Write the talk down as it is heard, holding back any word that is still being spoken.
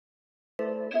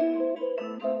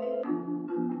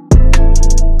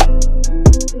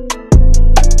Yo,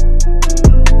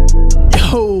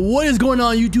 what is going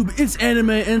on YouTube? It's Anime,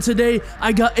 and today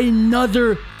I got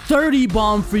another 30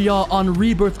 bomb for y'all on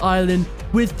Rebirth Island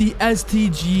with the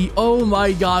STG. Oh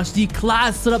my gosh, the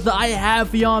class setup that I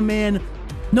have for y'all, man.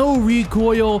 No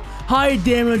recoil, high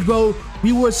damage, bro.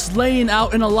 We were slaying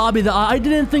out in a lobby that I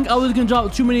didn't think I was gonna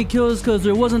drop too many kills because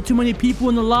there wasn't too many people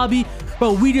in the lobby,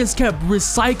 but we just kept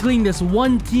recycling this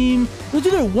one team. It was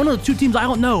either one or two teams, I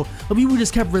don't know, but we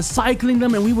just kept recycling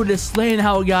them and we were just slaying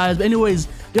out, guys. But anyways,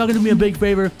 y'all gonna do me a big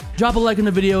favor, drop a like in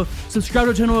the video, subscribe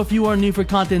to the channel if you are new for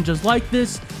content just like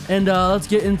this, and let's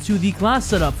get into the class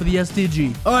setup for the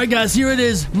STG. Alright guys, here it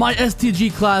is, my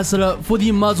STG class setup. For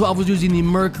the muzzle, I was using the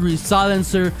Mercury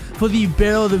silencer. For the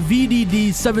barrel, the VDD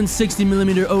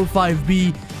 760mm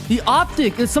 05B. The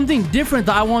optic is something different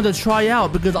that I wanted to try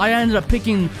out because I ended up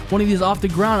picking one of these off the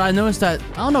ground. I noticed that,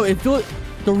 I don't know,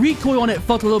 the recoil on it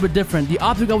felt a little bit different. The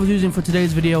optic I was using for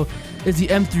today's video is the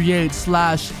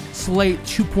M38/Slate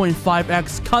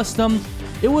 2.5X custom.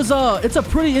 It's a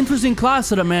pretty interesting class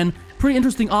setup, man. Pretty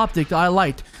interesting optic that I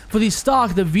liked. For the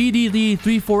stock, the VDD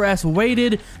 34S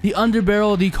weighted, the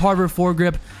underbarrel, the Carver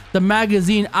foregrip. The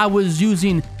magazine, I was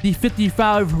using the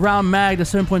 55 round mag, the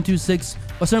 7.26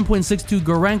 or 7.62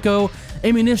 Gorenko.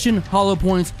 Ammunition, hollow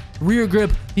points. Rear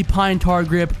grip, the pine tar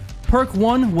grip. Perk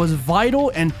 1 was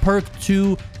vital and perk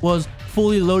 2 was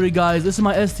fully loaded, guys. This is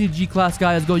my STG class,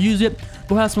 guys. Go use it.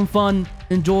 Go have some fun.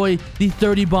 Enjoy the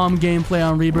 30 bomb gameplay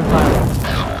on Rebirth Island.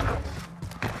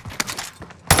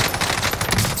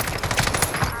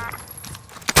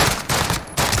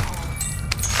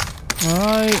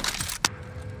 Alright.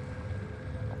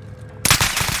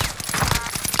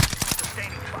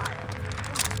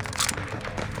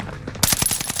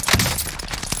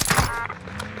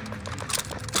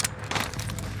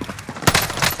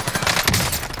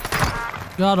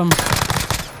 Got him.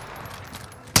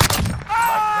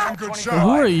 Good shot. Who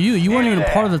are you? You weren't even a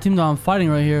part of the team that I'm fighting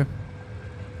right here.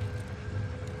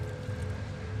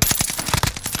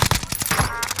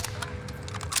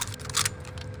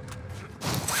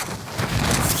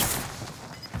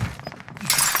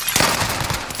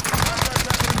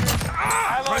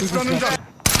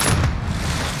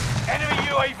 Enemy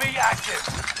UAV active.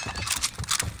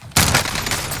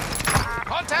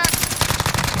 Contact.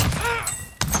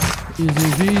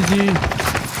 Easy.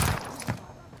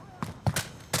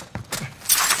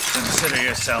 Consider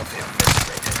yourself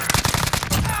infiltrated.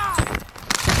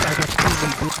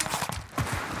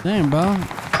 Damn, bro.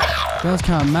 That's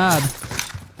kind of mad.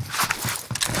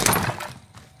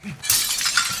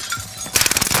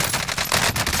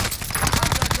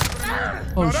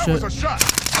 Oh shit.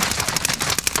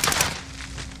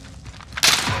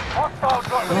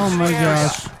 Oh my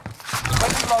gosh.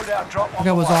 That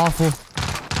guy was awful.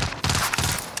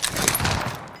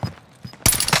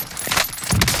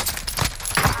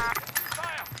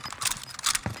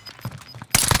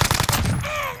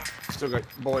 Still got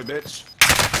boy, bitch.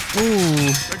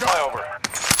 Ooh. Flyover.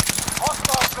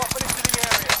 Hostiles dropping into the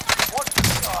area. Watch the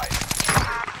sky.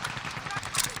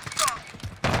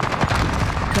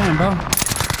 Damn, bro.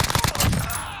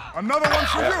 Another one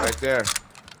for you. Right there.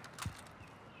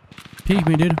 Peek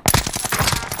me, dude.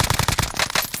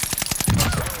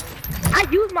 I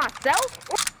use myself?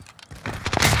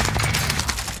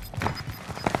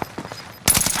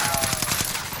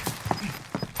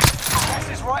 This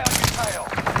is right on your tail.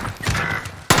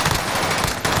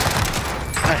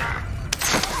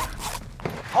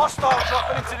 Hostile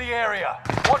dropping into the area.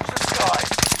 Watch the sky.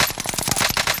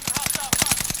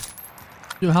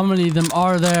 Dude, how many of them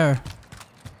are there?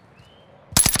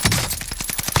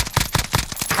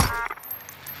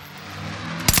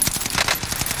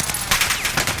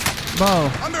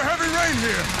 Bro. Under heavy rain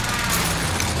here.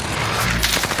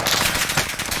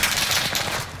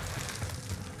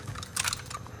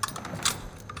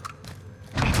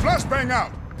 Flashbang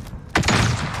out.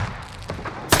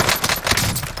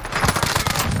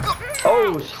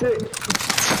 Oh shit.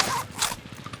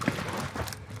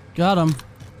 Got him.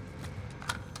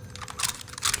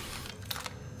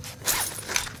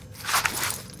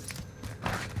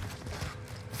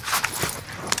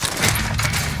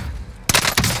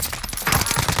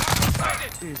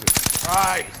 Jesus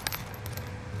Christ.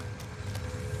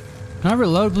 Can I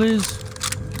reload, please?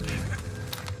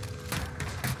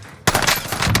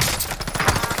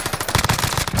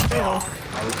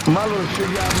 My little shit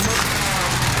got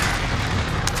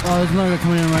Oh, there's another guy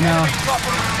coming in right now.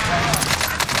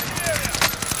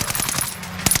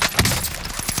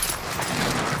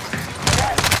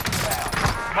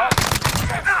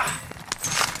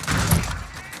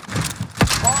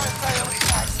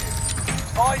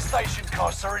 Buy station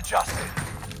costs are adjusted.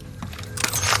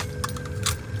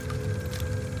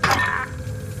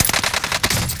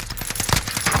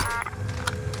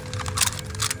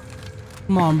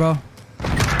 Come on, bro.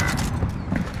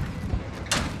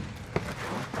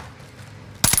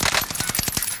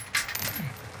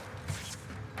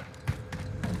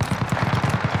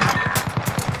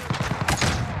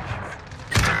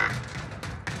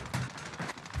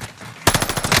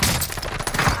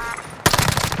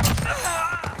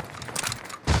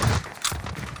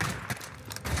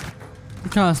 I'm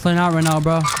kind of slaying out right now,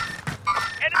 bro.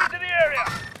 Enemies in the area.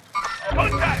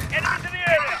 Contact. Enemies in the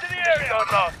area.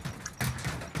 Don't lost.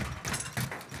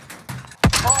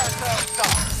 Fire sales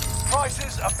done.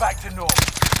 Prices are back to normal.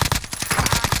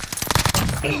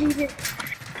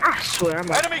 I swear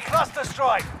I'm Enemy cluster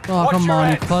strike. Oh, Watch come your on.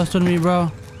 You head. clustered me,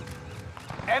 bro.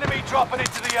 Enemy dropping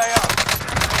into the AO.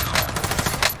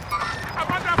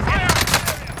 I'm under fire.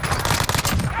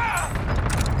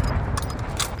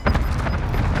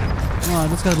 Oh,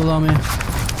 this guy's below me.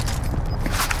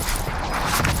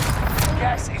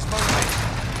 Gas is moving.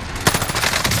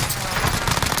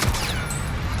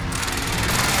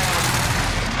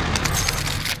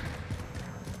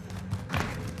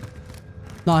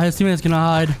 Nah, his teammate's gonna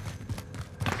hide.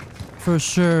 For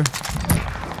sure.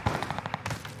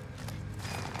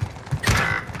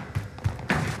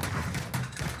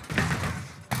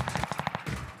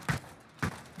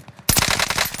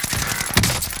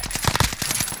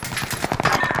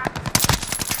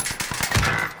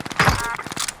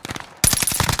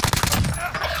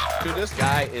 Dude, this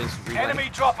guy is relentless. Enemy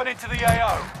dropping into the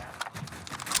AO.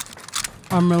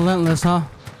 I'm relentless, huh?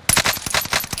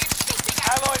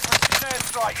 Allied precision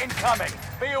airstrike incoming.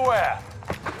 Be aware.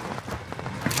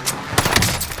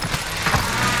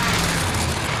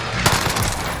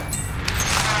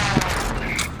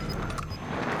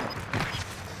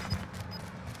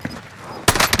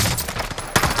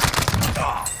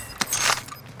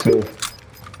 Two.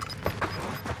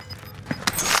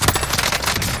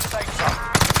 Safe zone.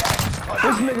 Gas is close.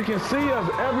 This nigga can see us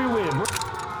everywhere, bro.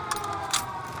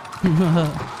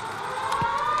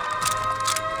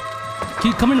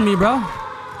 Keep coming to me, bro.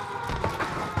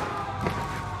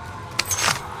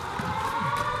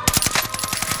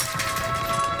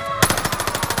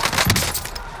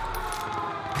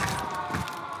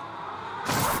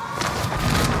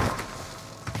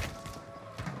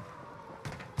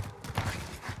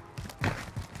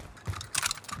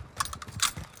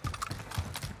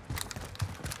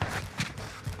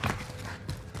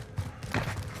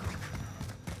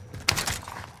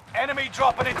 Enemy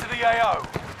dropping into the AO.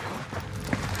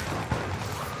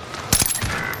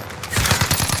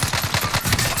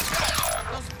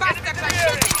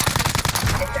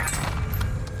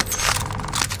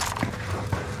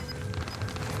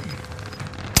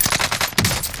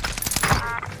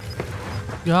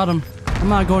 Got him. I'm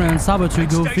not going in and sabotage,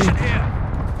 goofy. Station here.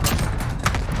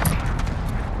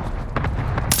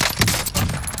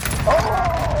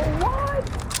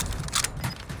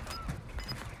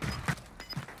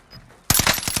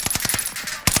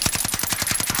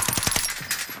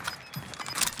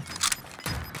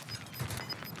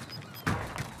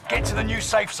 Get to the new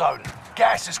safe zone.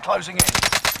 Gas is closing in. 10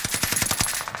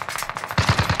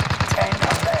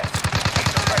 are left. Keep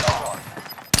the pressure on.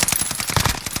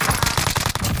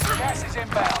 Gas is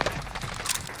inbound.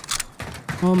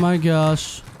 Oh my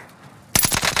gosh.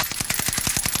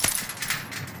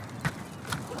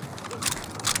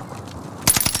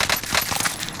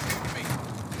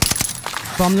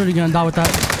 Bro, I'm literally gonna die with that.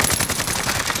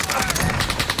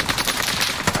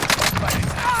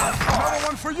 Another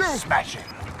one for you. Smashing.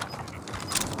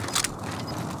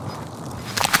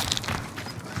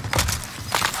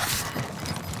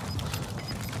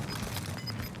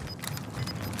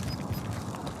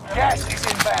 Gas is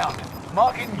inbound.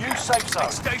 Marking new safe zone.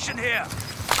 Station here.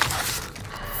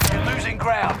 You're losing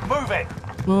ground. Move it.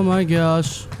 Oh my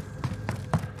gosh.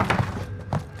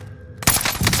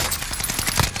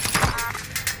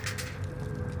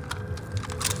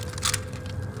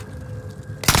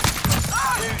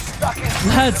 You stuck in.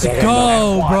 Let's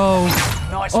go, bro.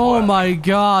 Nice Oh work. my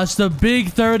gosh. The big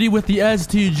 30 with the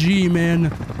STG,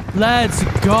 man. Let's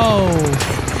go.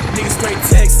 Niggas straight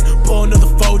text, pull another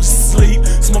foe just to sleep.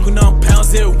 Smoking on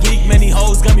pounds every week.